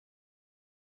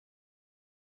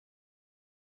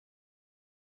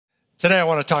Today I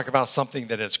want to talk about something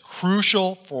that is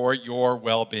crucial for your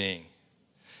well-being.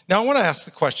 Now I want to ask the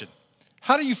question,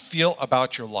 how do you feel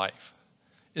about your life?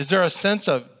 Is there a sense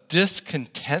of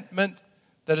discontentment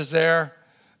that is there?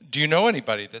 Do you know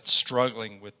anybody that's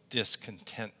struggling with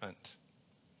discontentment?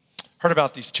 Heard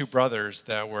about these two brothers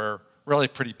that were really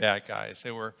pretty bad guys.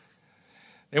 They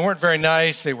weren't very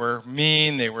nice, they were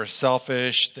mean, they were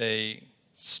selfish, they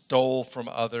stole from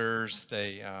others,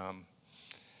 they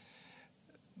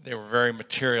were very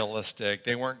materialistic.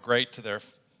 They weren't great to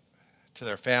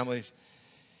their families.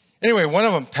 Anyway, one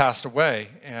of them passed away,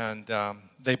 and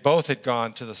they both had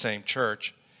gone to the same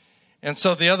church. And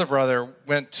so the other brother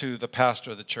went to the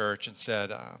pastor of the church and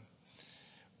said,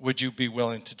 would you be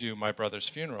willing to do my brother's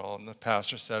funeral? And the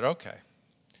pastor said, okay.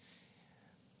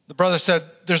 The brother said,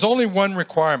 there's only one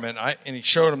requirement, and he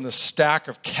showed him the stack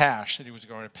of cash that he was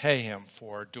going to pay him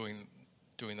for doing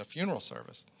the funeral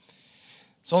service.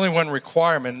 It's only one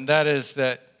requirement, and that is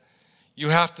that you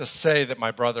have to say that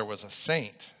my brother was a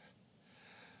saint.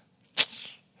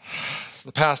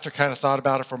 The pastor kind of thought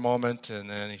about it for a moment, and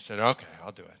then he said, okay,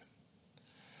 I'll do it.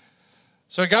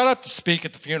 So he got up to speak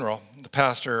at the funeral. The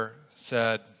pastor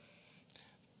said,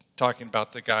 talking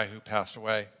about the guy who passed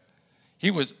away,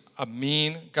 he was a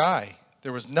mean guy.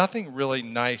 There was nothing really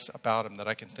nice about him that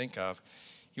I can think of.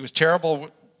 He was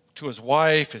terrible to his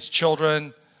wife, his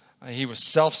children. He was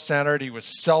self-centered. He was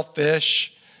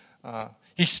selfish.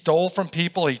 He stole from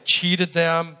people. He cheated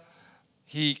them.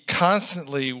 He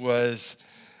constantly was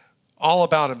all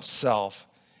about himself.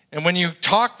 And when you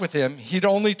talk with him, he'd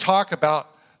only talk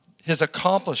about his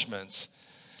accomplishments.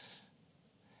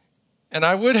 And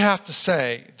I would have to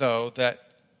say, though,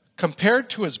 that compared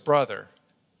to his brother,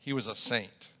 he was a saint.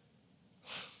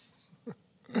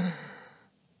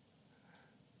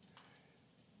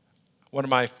 One of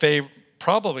my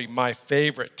probably my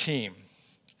favorite team.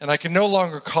 And I can no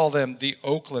longer call them the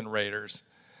Oakland Raiders.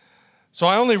 So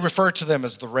I only refer to them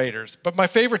as the Raiders. But my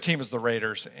favorite team is the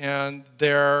Raiders. And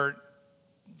they're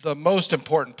the most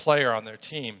important player on their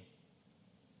team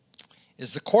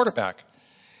is the quarterback.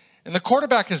 And the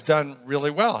quarterback has done really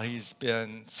well. He's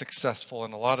been successful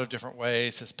in a lot of different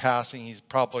ways. His passing, he's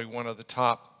probably one of the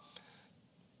top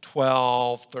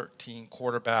 12, 13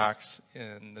 quarterbacks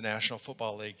in the National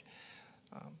Football League.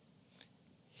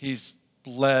 He's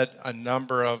led a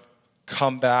number of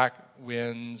comeback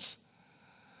wins.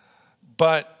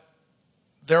 But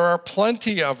there are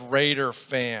plenty of Raider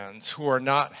fans who are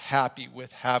not happy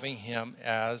with having him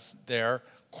as their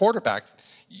quarterback.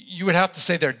 You would have to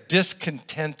say they're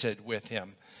discontented with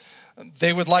him.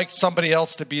 They would like somebody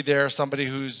else to be there, somebody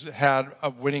who's had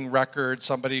a winning record,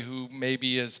 somebody who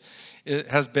maybe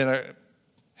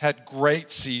had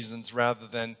great seasons rather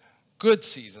than good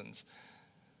seasons.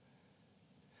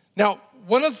 Now,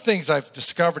 one of the things I've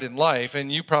discovered in life, and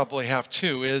you probably have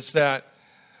too, is that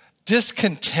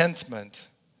discontentment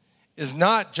is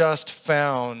not just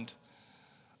found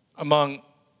among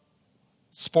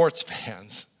sports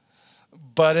fans,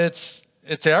 but it's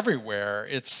everywhere.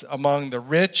 It's among the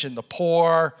rich and the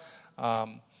poor,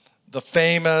 the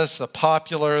famous, the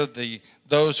popular,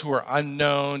 those who are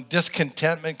unknown.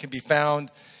 Discontentment can be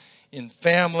found in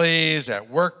families, at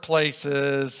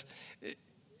workplaces.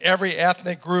 Every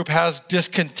ethnic group has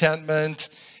discontentment.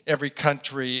 Every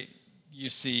country,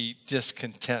 you see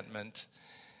discontentment.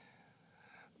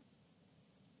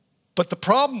 But the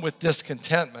problem with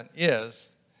discontentment is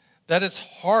that it's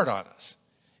hard on us.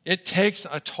 It takes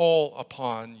a toll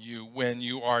upon you when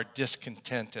you are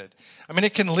discontented. I mean,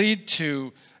 it can lead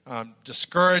to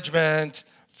discouragement,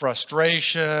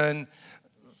 frustration,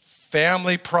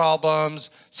 family problems.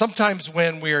 Sometimes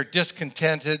when we are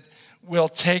discontented, we'll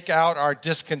take out our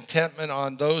discontentment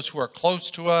on those who are close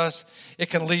to us.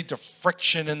 It can lead to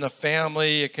friction in the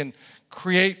family. It can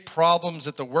create problems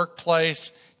at the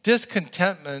workplace.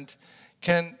 Discontentment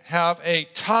can have a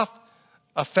tough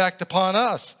effect upon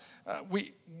us.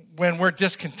 When we're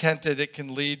discontented, it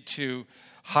can lead to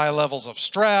high levels of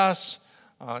stress,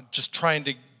 just trying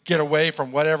to get away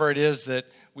from whatever it is that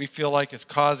we feel like is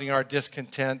causing our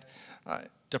discontent,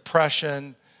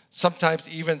 depression. Sometimes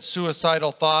even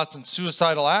suicidal thoughts and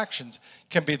suicidal actions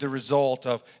can be the result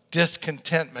of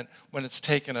discontentment when it's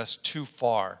taken us too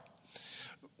far.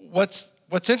 What's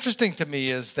interesting to me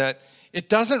is that it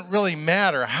doesn't really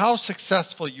matter how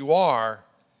successful you are.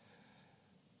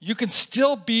 You can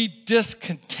still be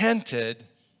discontented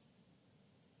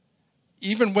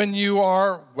even when you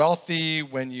are wealthy,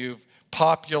 when you're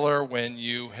popular, when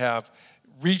you have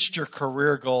reached your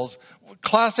career goals. A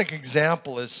classic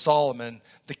example is Solomon,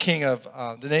 the king of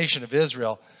the nation of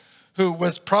Israel, who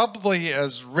was probably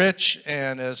as rich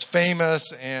and as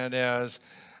famous and as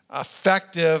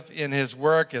effective in his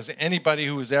work as anybody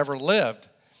who has ever lived.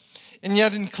 And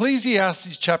yet in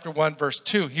Ecclesiastes chapter 1, verse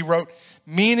 2, he wrote,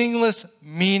 "Meaningless,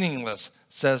 meaningless,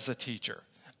 says the teacher."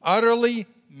 Utterly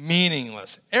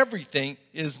meaningless. Everything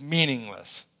is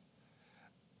meaningless.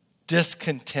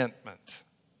 Discontentment.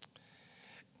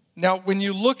 Now, when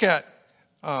you look at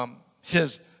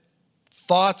his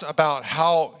thoughts about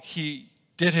how he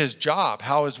did his job,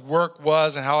 how his work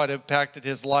was, and how it impacted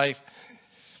his life,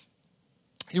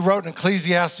 he wrote in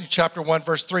Ecclesiastes chapter 1,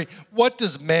 verse 3, "What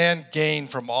does man gain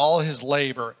from all his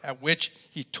labor at which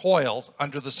he toils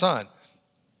under the sun?"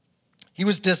 He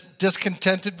was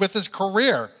discontented with his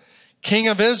career, king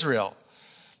of Israel,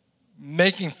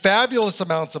 making fabulous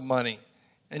amounts of money,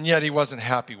 and yet he wasn't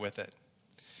happy with it.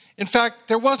 In fact,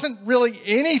 there wasn't really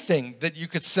anything that you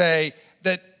could say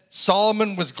that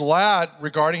Solomon was glad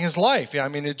regarding his life. I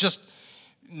mean,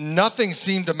 nothing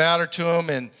seemed to matter to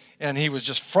him, and he was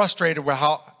just frustrated with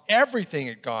how everything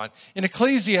had gone. In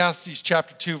Ecclesiastes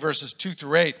chapter 2, verses 2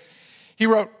 through 8, he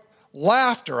wrote,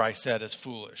 "Laughter, I said, is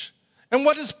foolish. And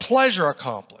what does pleasure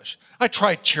accomplish? I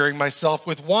tried cheering myself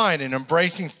with wine and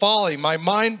embracing folly, my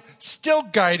mind still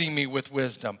guiding me with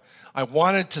wisdom. I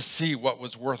wanted to see what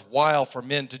was worthwhile for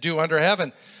men to do under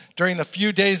heaven. During the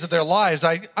few days of their lives,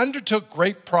 I undertook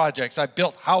great projects. I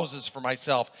built houses for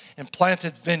myself and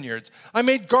planted vineyards. I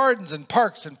made gardens and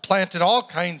parks and planted all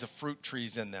kinds of fruit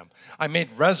trees in them. I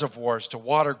made reservoirs to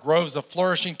water groves of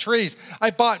flourishing trees.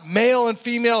 I bought male and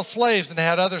female slaves and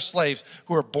had other slaves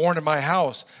who were born in my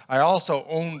house. I also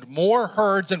owned more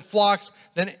herds and flocks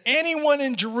than anyone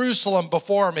in Jerusalem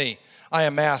before me. I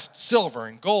amassed silver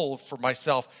and gold for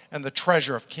myself and the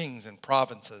treasure of kings and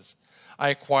provinces. I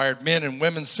acquired men and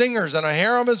women singers and a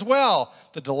harem as well,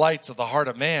 the delights of the heart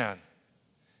of man."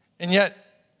 And yet,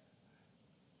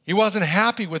 he wasn't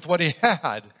happy with what he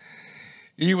had.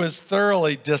 He was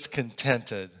thoroughly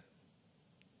discontented.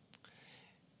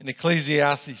 In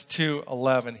Ecclesiastes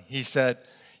 2:11, he said,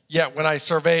 "Yet when I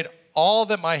surveyed all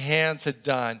that my hands had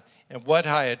done and what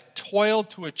I had toiled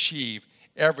to achieve,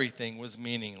 everything was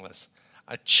meaningless.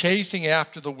 A chasing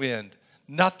after the wind,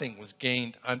 nothing was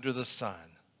gained under the sun."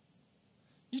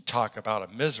 You talk about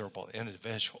a miserable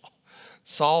individual.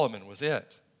 Solomon was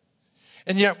it.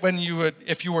 And yet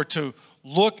if you were to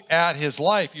look at his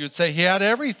life, you would say he had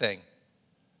everything.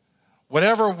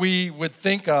 Whatever we would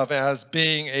think of as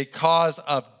being a cause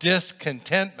of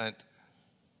discontentment,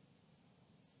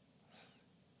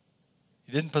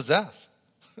 he didn't possess.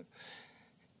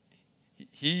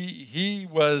 He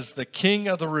was the king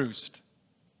of the roost.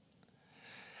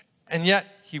 And yet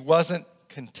he wasn't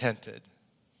contented.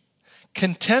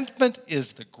 Contentment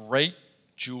is the great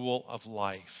jewel of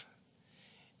life.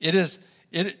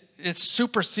 It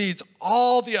supersedes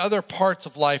all the other parts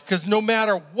of life, because no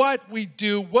matter what we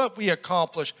do, what we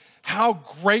accomplish, how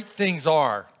great things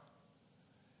are,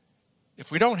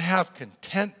 if we don't have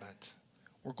contentment,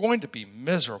 we're going to be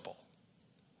miserable.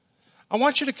 I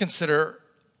want you to consider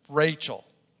Rachel.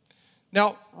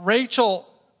 Now, Rachel,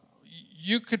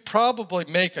 you could probably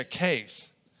make a case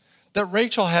that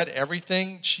Rachel had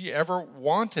everything she ever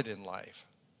wanted in life,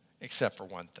 except for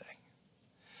one thing.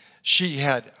 She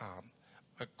had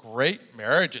a great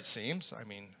marriage, it seems. I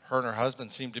mean, her and her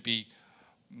husband seemed to be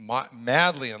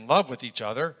madly in love with each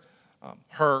other.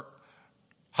 Her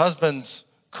husband's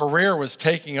career was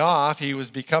taking off. He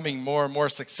was becoming more and more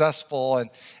successful,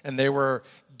 and they were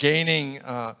gaining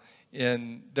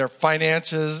in their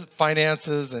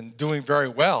finances and doing very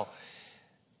well.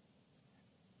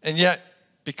 And yet,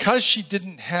 because she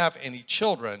didn't have any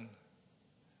children,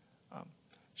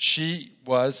 she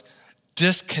was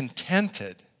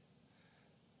discontented.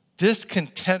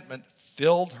 Discontentment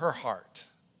filled her heart.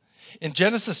 In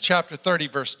Genesis chapter 30,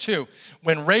 verse 2,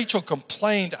 when Rachel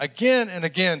complained again and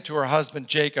again to her husband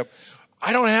Jacob,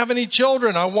 "I don't have any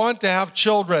children. I want to have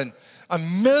children.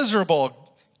 I'm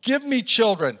miserable. Give me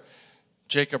children."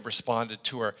 Jacob responded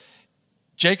to her.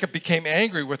 Jacob became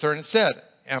angry with her and said,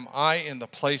 "Am I in the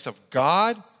place of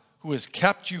God who has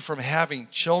kept you from having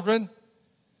children?"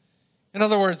 In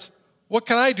other words, what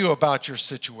can I do about your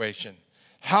situation?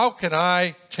 How can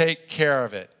I take care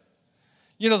of it?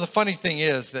 You know, the funny thing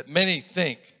is that many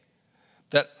think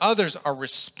that others are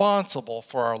responsible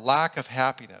for our lack of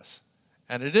happiness,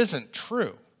 and it isn't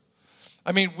true.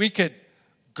 I mean, we could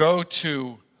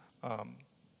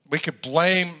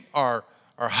blame our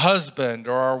husband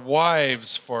or our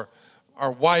wife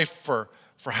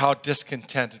for how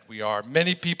discontented we are.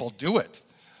 Many people do it.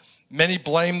 Many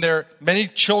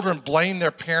children blame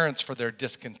their parents for their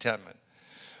discontentment.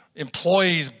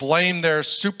 Employees blame their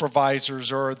supervisors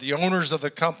or the owners of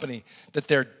the company that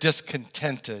they're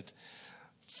discontented.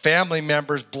 Family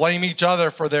members blame each other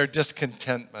for their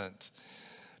discontentment.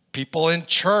 People in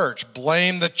church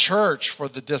blame the church for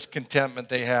the discontentment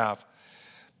they have.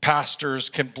 Pastors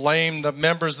can blame the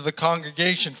members of the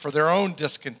congregation for their own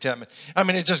discontentment. I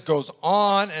mean, it just goes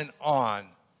on and on.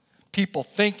 People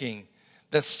thinking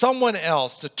that someone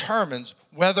else determines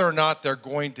whether or not they're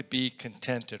going to be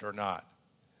contented or not.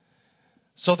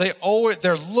 So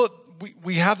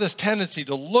we have this tendency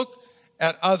to look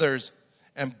at others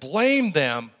and blame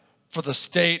them for the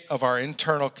state of our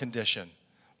internal condition,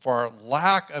 for our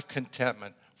lack of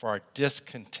contentment, for our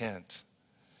discontent.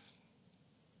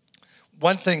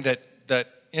 One thing that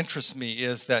interests me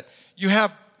is that you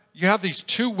have these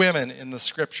two women in the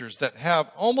scriptures that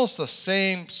have almost the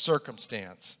same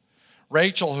circumstance.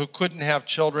 Rachel, who couldn't have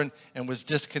children and was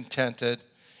discontented,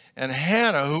 and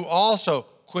Hannah, who also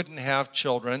couldn't have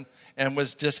children and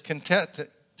was discontented.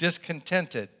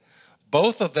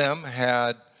 Both of them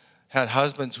had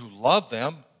husbands who loved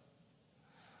them,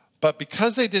 but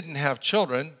because they didn't have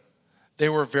children, they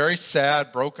were very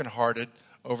sad, brokenhearted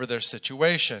over their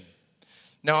situation.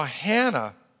 Now,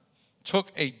 Hannah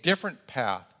took a different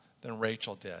path than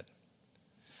Rachel did,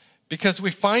 because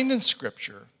we find in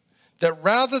Scripture that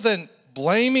rather than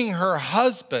blaming her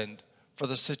husband for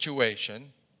the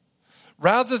situation,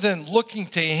 rather than looking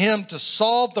to him to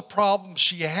solve the problem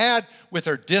she had with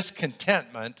her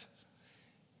discontentment,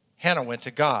 Hannah went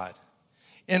to God.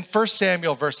 In 1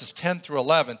 Samuel verses 10 through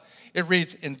 11, it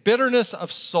reads, "In bitterness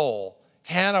of soul,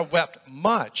 Hannah wept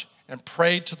much and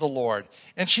prayed to the Lord.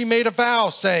 And she made a vow,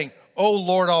 saying, O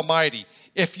Lord Almighty,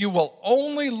 if you will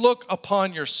only look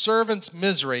upon your servant's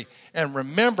misery and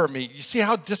remember me," you see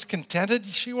how discontented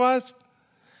she was?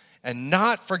 "And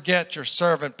not forget your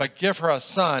servant, but give her a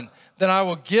son, then I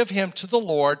will give him to the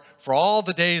Lord for all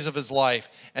the days of his life,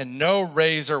 and no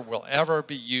razor will ever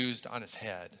be used on his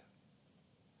head."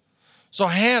 So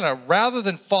Hannah, rather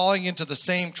than falling into the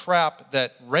same trap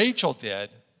that Rachel did,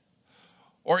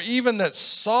 or even that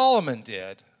Solomon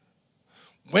did,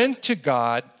 went to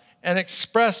God and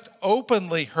expressed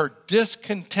openly her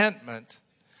discontentment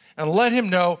and let him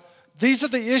know, these are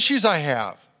the issues I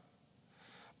have.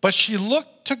 But she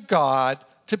looked to God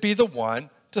to be the one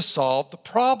to solve the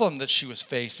problem that she was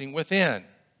facing within.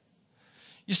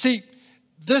 You see,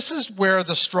 this is where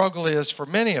the struggle is for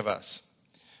many of us.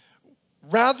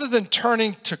 Rather than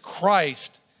turning to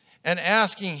Christ and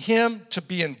asking him to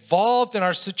be involved in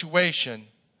our situation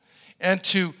and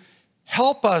to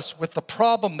help us with the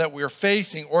problem that we're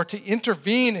facing, or to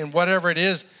intervene in whatever it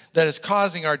is that is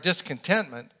causing our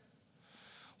discontentment,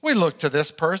 we look to this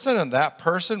person and that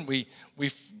person. We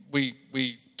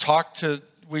talk to,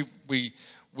 we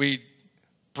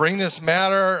bring this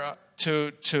matter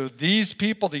to these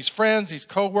people, these friends, these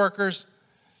co-workers.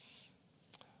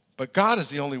 But God is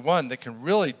the only one that can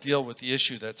really deal with the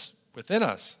issue that's within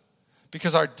us,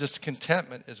 because our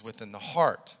discontentment is within the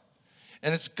heart.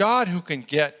 And it's God who can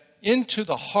get into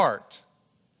the heart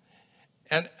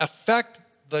and affect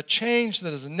the change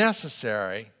that is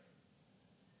necessary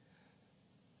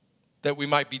that we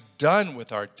might be done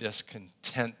with our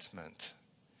discontentment.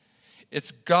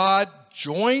 It's God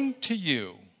joined to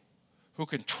you who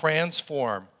can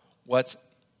transform what's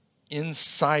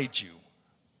inside you.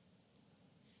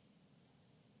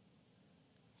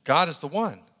 God is the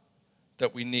one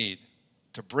that we need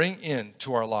to bring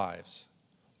into our lives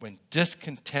when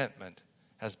discontentment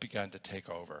has begun to take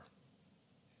over.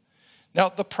 Now,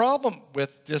 the problem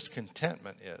with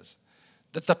discontentment is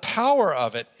that the power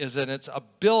of it is in its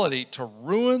ability to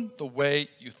ruin the way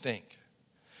you think.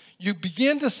 You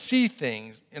begin to see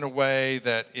things in a way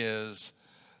that is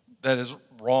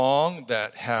wrong,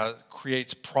 that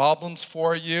creates problems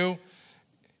for you.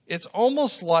 It's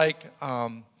almost like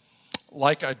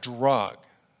a drug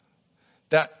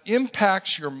that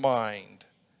impacts your mind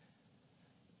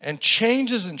and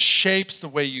changes and shapes the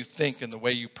way you think and the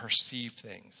way you perceive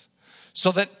things,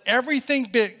 so that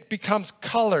everything becomes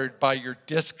colored by your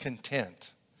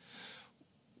discontent.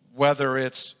 Whether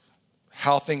it's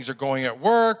how things are going at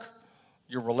work,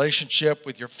 your relationship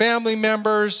with your family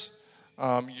members,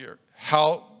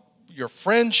 your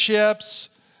friendships,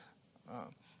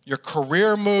 your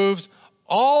career moves,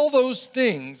 all those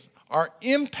things are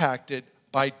impacted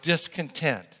by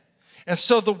discontent. And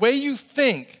so the way you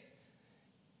think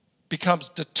becomes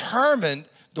determined,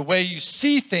 the way you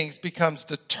see things becomes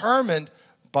determined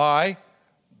by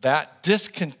that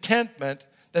discontentment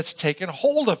that's taken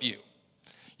hold of you.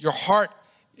 Your heart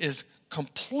is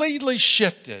completely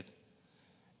shifted,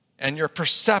 and your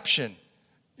perception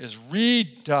is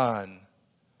redone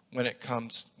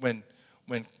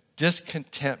when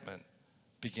discontentment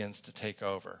begins to take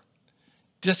over.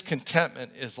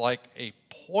 discontentment is like a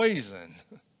poison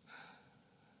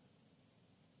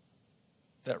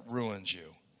that ruins you.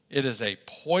 It is a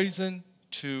poison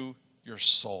to your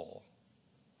soul.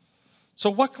 So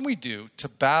what can we do to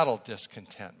battle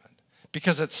discontentment?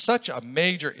 Because it's such a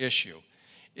major issue.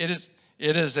 It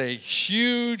is a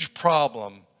huge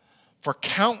problem for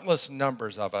countless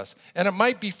numbers of us. And it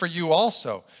might be for you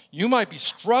also. You might be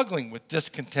struggling with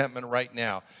discontentment right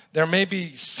now. There may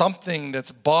be something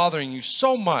that's bothering you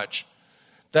so much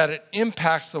that it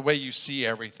impacts the way you see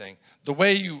everything, the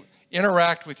way you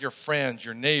interact with your friends,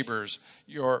 your neighbors,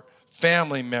 your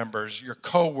family members, your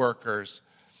coworkers.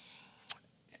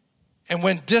 And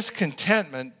when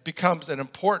discontentment becomes an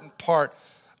important part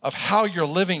of how you're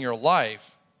living your life,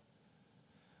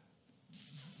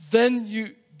 then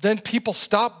people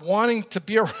stop wanting to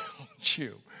be around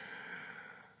you.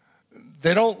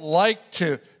 They don't like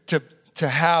to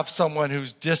have someone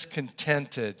who's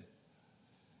discontented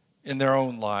in their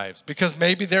own lives because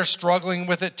maybe they're struggling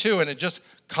with it too, and it just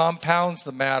compounds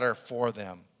the matter for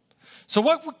them. So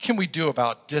what can we do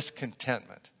about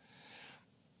discontentment?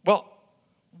 Well,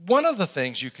 one of the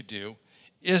things you could do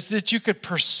is that you could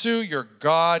pursue your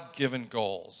God-given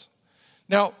goals.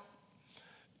 Now,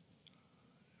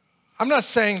 I'm not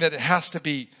saying that it has to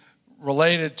be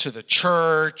related to the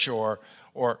church or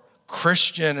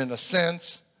Christian in a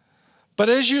sense, but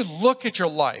as you look at your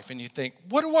life and you think,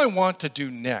 what do I want to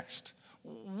do next?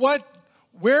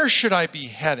 Where should I be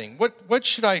heading? What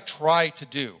should I try to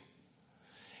do?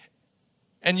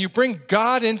 And you bring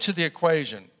God into the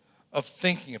equation of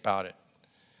thinking about it.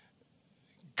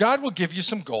 God will give you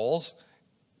some goals,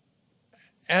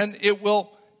 and it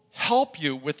will help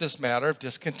you with this matter of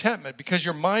discontentment because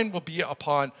your mind will be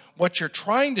upon what you're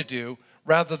trying to do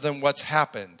rather than what's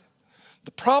happened.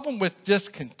 The problem with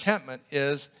discontentment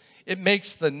is it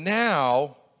makes the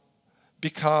now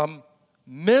become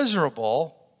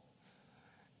miserable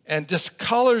and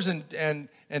discolors and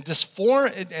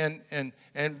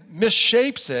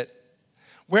misshapes it,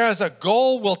 whereas a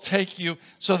goal will take you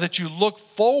so that you look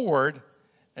forward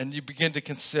and you begin to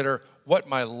consider what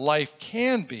my life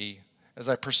can be as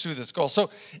I pursue this goal. So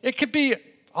it could be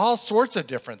all sorts of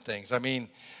different things. I mean,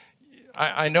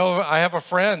 I know I have a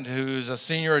friend who's a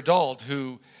senior adult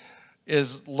who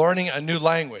is learning a new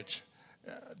language.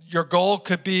 Your goal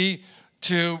could be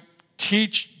to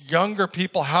teach younger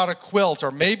people how to quilt,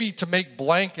 or maybe to make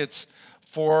blankets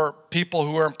for people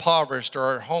who are impoverished or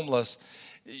are homeless.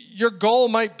 Your goal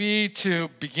might be to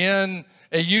begin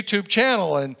a YouTube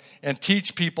channel and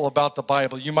teach people about the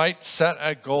Bible. You might set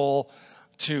a goal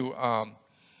to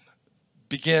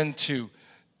begin to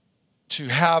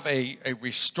have a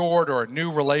restored or a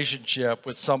new relationship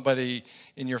with somebody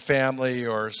in your family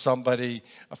or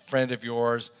a friend of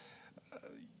yours.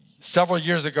 Several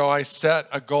years ago, I set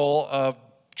a goal of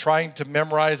trying to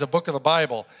memorize a book of the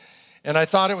Bible, and I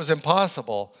thought it was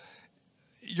impossible.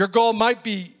 Your goal might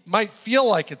feel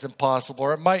like it's impossible,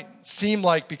 or it might seem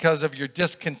like because of your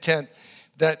discontent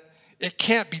that it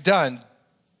can't be done.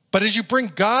 But as you bring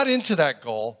God into that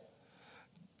goal,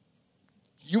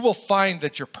 you will find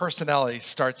that your personality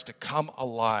starts to come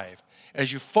alive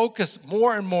as you focus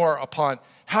more and more upon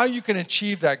how you can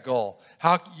achieve that goal,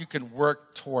 how you can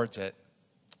work towards it.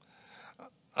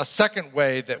 A second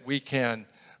way that we can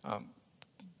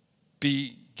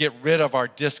get rid of our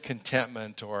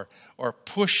discontentment or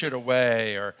push it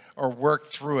away or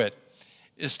work through it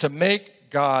is to make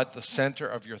God the center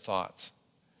of your thoughts.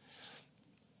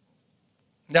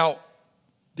 Now,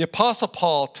 the Apostle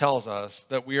Paul tells us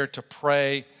that we are to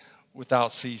pray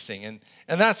without ceasing. And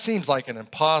that seems like an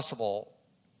impossible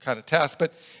kind of task.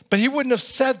 But he wouldn't have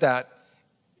said that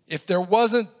if there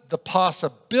wasn't the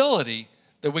possibility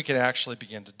that we could actually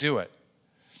begin to do it.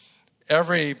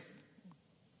 Every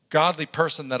godly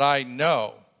person that I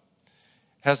know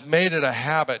has made it a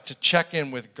habit to check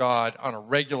in with God on a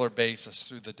regular basis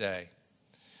through the day.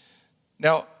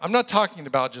 Now, I'm not talking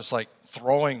about just like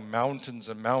throwing mountains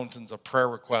and mountains of prayer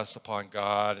requests upon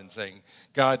God and saying,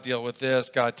 God, deal with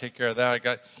this, God, take care of that.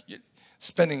 God,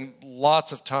 spending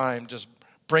lots of time just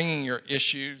bringing your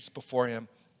issues before Him.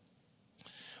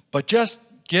 But just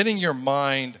getting your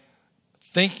mind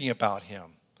thinking about Him.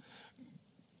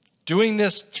 Doing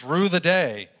this through the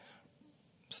day.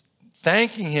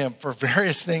 Thanking Him for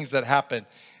various things that happen,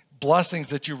 blessings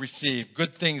that you receive,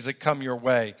 good things that come your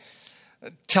way.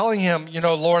 Telling Him,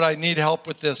 Lord, I need help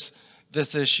with this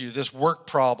issue, this work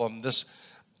problem, this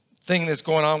thing that's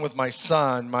going on with my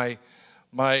son.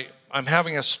 I'm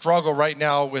having a struggle right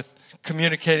now with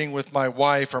communicating with my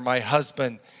wife or my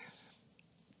husband.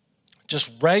 Just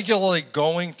regularly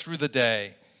going through the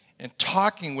day and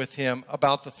talking with him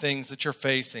about the things that you're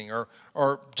facing,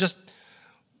 or just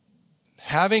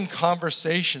having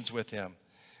conversations with him.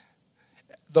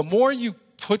 The more you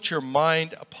put your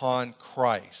mind upon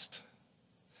Christ,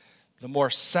 the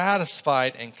more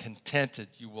satisfied and contented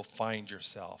you will find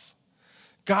yourself.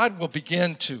 God will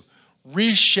begin to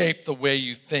reshape the way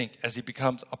you think as he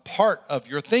becomes a part of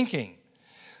your thinking,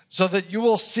 so that you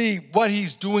will see what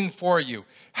he's doing for you,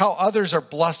 how others are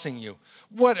blessing you,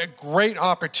 what a great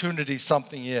opportunity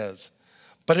something is.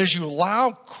 But as you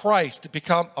allow Christ to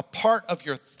become a part of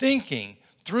your thinking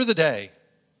through the day,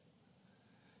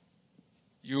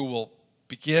 you will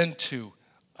begin to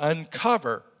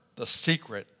uncover the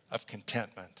secret of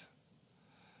contentment.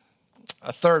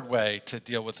 A third way to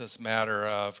deal with this matter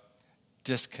of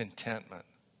discontentment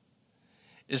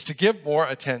is to give more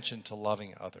attention to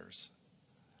loving others.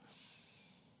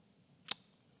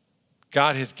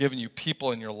 God has given you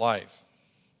people in your life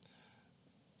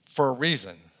for a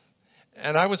reason.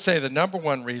 And I would say the number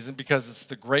one reason, because it's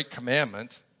the great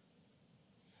commandment,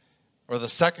 or the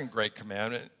second great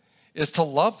commandment, is to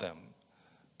love them,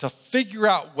 to figure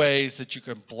out ways that you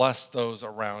can bless those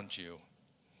around you,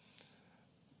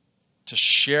 to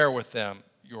share with them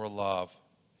your love,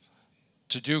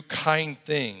 to do kind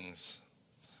things,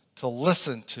 to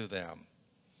listen to them,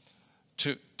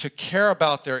 to care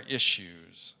about their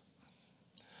issues,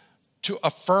 to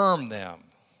affirm them,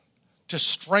 to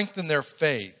strengthen their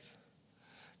faith.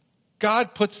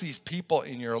 God puts these people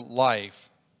in your life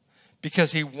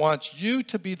because he wants you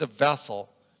to be the vessel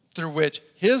through which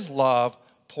his love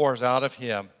pours out of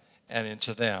him and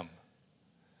into them.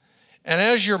 And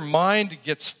as your mind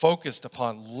gets focused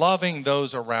upon loving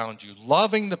those around you,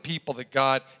 loving the people that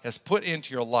God has put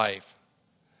into your life,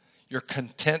 your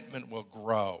contentment will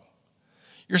grow.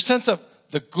 Your sense of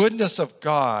the goodness of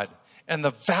God and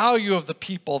the value of the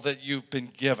people that you've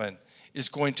been given is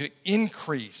going to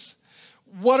increase.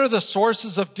 What are the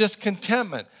sources of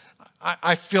discontentment?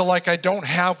 I feel like I don't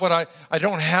have what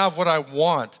I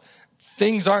want.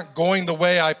 Things aren't going the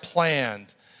way I planned.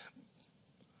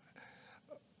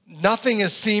 Nothing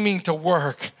is seeming to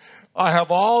work. I have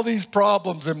all these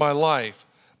problems in my life.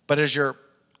 But as your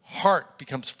heart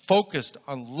becomes focused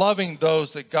on loving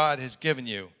those that God has given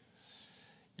you,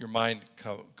 your mind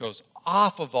goes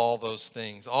off of all those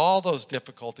things, all those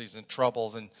difficulties and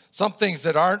troubles, and some things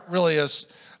that aren't really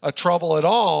a trouble at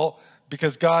all,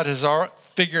 because God has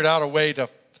figured out a way to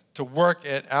work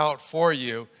it out for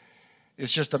you.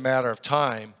 It's just a matter of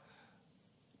time.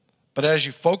 But as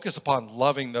you focus upon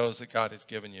loving those that God has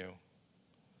given you,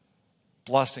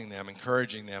 blessing them,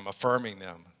 encouraging them, affirming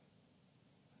them,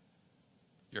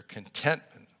 your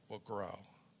contentment will grow.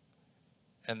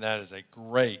 And that is a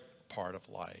great part of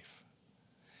life.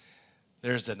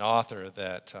 There's an author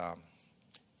that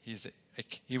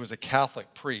he was a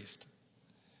Catholic priest.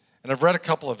 And I've read a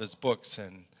couple of his books,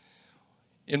 and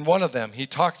in one of them, he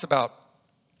talks about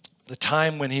the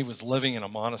time when he was living in a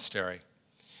monastery.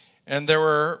 And there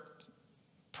were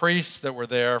priests that were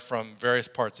there from various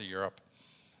parts of Europe.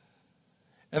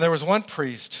 And there was one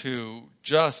priest who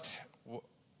just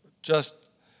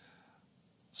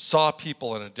saw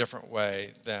people in a different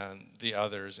way than the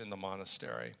others in the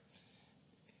monastery.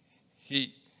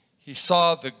 He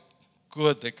saw the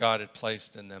good that God had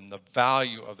placed in them, the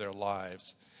value of their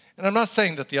lives. And I'm not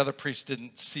saying that the other priests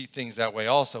didn't see things that way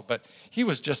also, but he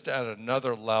was just at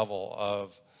another level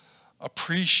of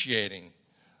appreciating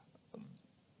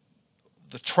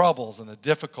the troubles and the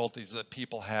difficulties that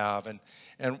people have,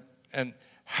 and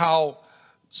how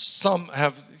some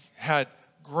have had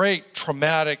great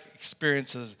traumatic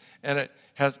experiences, and it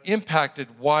has impacted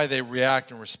why they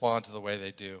react and respond to the way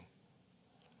they do.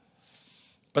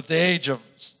 But at the age of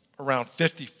around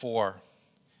 54,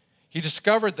 he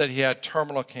discovered that he had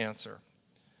terminal cancer.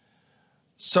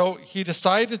 So he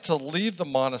decided to leave the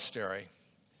monastery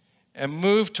and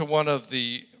move to one of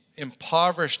the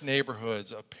impoverished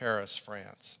neighborhoods of Paris,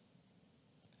 France.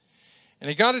 And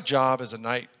he got a job as a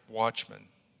night watchman.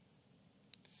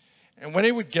 And when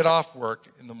he would get off work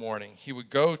in the morning, he would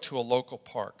go to a local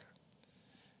park.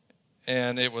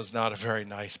 And it was not a very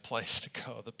nice place to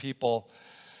go. The people,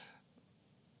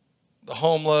 the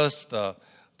homeless, the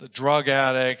drug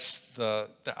addicts, the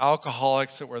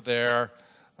alcoholics that were there,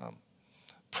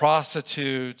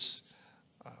 prostitutes,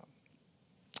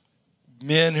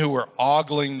 men who were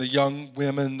ogling the young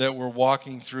women that were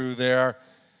walking through there.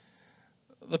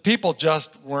 The people just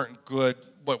weren't good,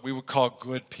 what we would call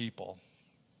good people.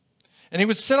 And he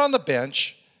would sit on the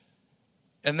bench,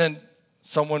 and then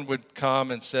someone would come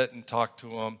and sit and talk to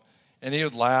him, and he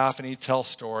would laugh and he'd tell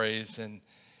stories,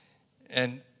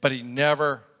 but he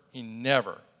never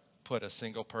put a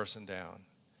single person down.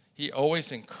 He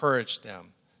always encouraged them,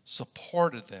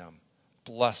 supported them,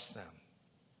 blessed them.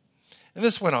 And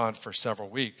this went on for several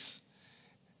weeks.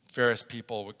 Various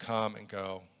people would come and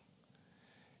go,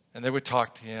 and they would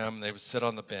talk to him, and they would sit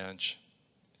on the bench.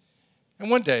 And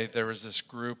one day there was this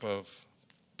group of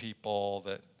people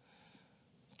that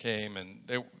came, and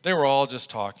they were all just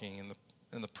talking,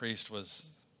 and the priest was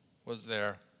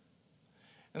there.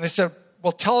 And they said,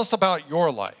 well, tell us about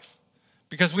your life,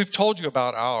 because we've told you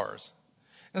about ours.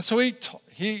 And so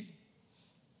he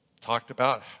talked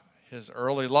about his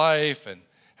early life and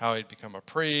how he'd become a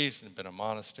priest and been in a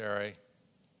monastery.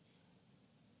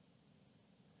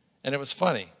 And it was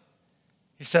funny.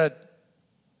 He said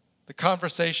the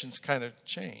conversations kind of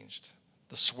changed.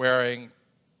 The swearing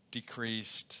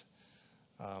decreased.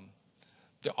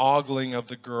 The ogling of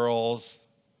the girls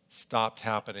stopped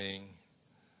happening.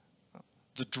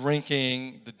 The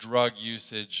drinking, the drug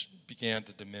usage began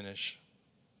to diminish.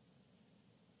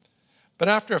 But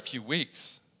after a few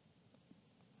weeks,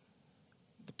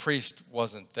 the priest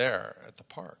wasn't there at the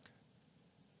park.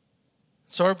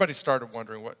 So everybody started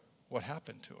wondering what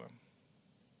happened to him.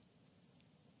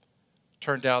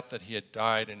 Turned out that he had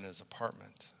died in his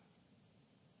apartment.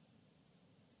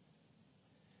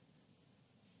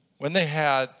 When they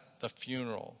had the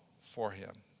funeral for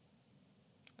him,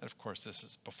 and of course this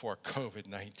is before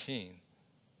COVID-19,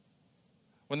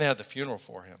 when they had the funeral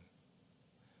for him,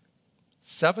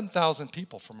 7,000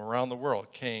 people from around the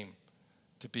world came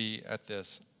to be at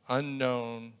this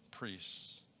unknown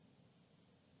priest's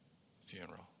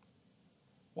funeral.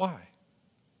 Why?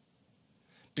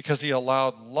 Because he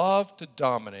allowed love to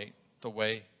dominate the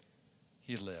way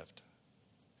he lived.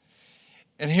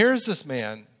 And here's this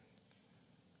man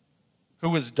who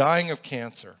was dying of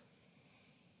cancer.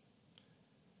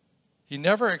 He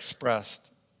never expressed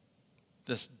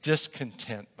this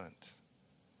discontentment.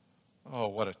 Oh,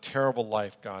 what a terrible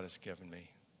life God has given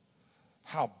me.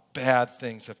 How bad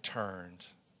things have turned.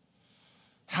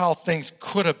 How things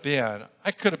could have been.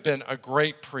 I could have been a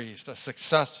great priest, a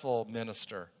successful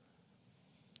minister.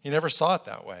 He never saw it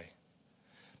that way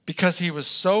because he was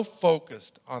so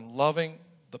focused on loving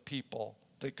the people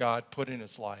that God put in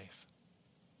his life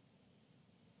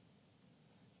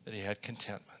that he had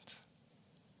contentment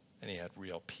and he had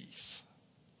real peace.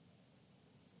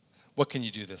 What can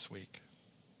you do this week?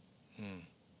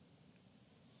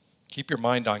 Keep your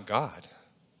mind on God.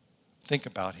 Think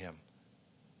about him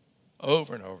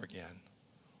over and over again.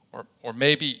 Or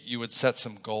maybe you would set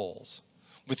some goals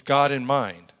with God in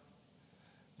mind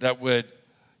that would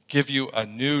give you a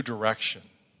new direction.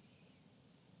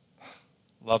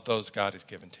 Love those God has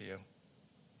given to you.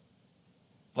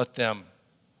 Let them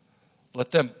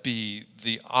be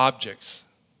the objects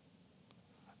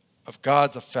of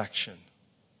God's affection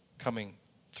coming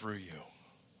through you.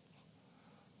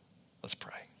 Let's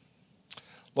pray.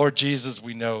 Lord Jesus,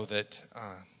 we know that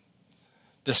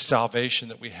this salvation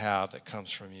that we have that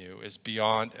comes from you is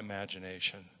beyond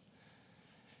imagination.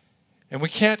 And we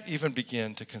can't even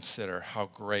begin to consider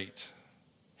how great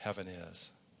heaven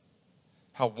is.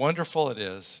 How wonderful it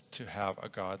is to have a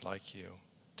God like you,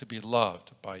 to be loved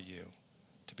by you,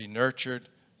 to be nurtured,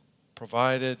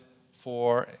 provided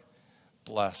for,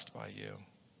 blessed by you.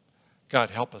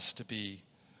 God, help us to be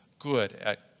good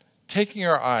at taking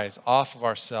our eyes off of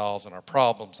ourselves and our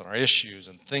problems and our issues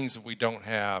and things that we don't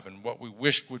have and what we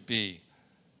wish would be,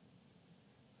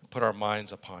 and put our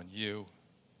minds upon you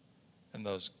and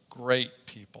those great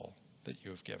people that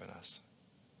you have given us.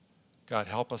 God,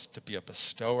 help us to be a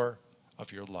bestower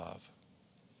of your love.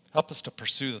 Help us to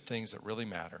pursue the things that really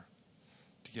matter,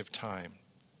 to give time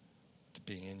to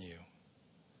being in you.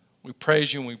 We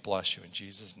praise you and we bless you in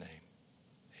Jesus' name.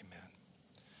 Amen.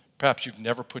 Perhaps you've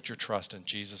never put your trust in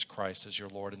Jesus Christ as your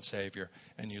Lord and Savior,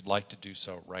 and you'd like to do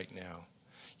so right now.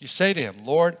 You say to him,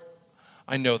 Lord,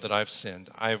 I know that I've sinned.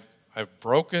 I've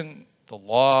broken the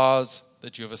laws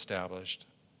that you have established.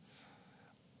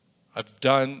 I've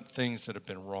done things that have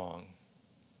been wrong.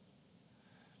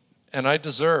 And I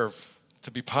deserve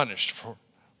to be punished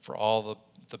for all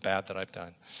the bad that I've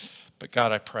done. But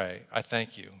God, I pray, I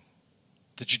thank you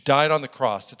that you died on the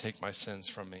cross to take my sins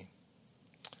from me.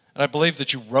 And I believe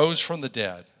that you rose from the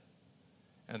dead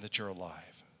and that you're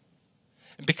alive.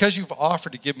 And because you've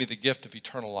offered to give me the gift of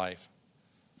eternal life,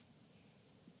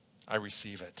 I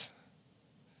receive it.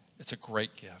 It's a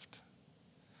great gift.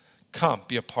 Come,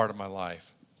 be a part of my life.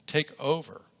 Take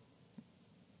over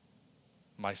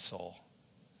my soul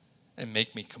and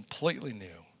make me completely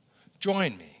new.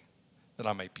 Join me that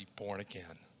I might be born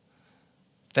again.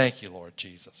 Thank you, Lord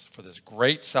Jesus, for this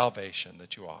great salvation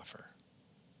that you offer.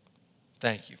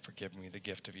 Thank you for giving me the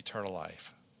gift of eternal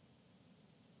life.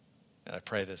 And I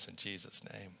pray this in Jesus'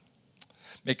 name.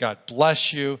 May God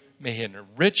bless you. May He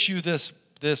enrich you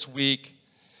this week.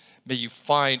 May you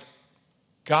find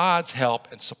God's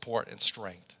help and support and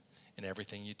strength in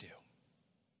everything you do.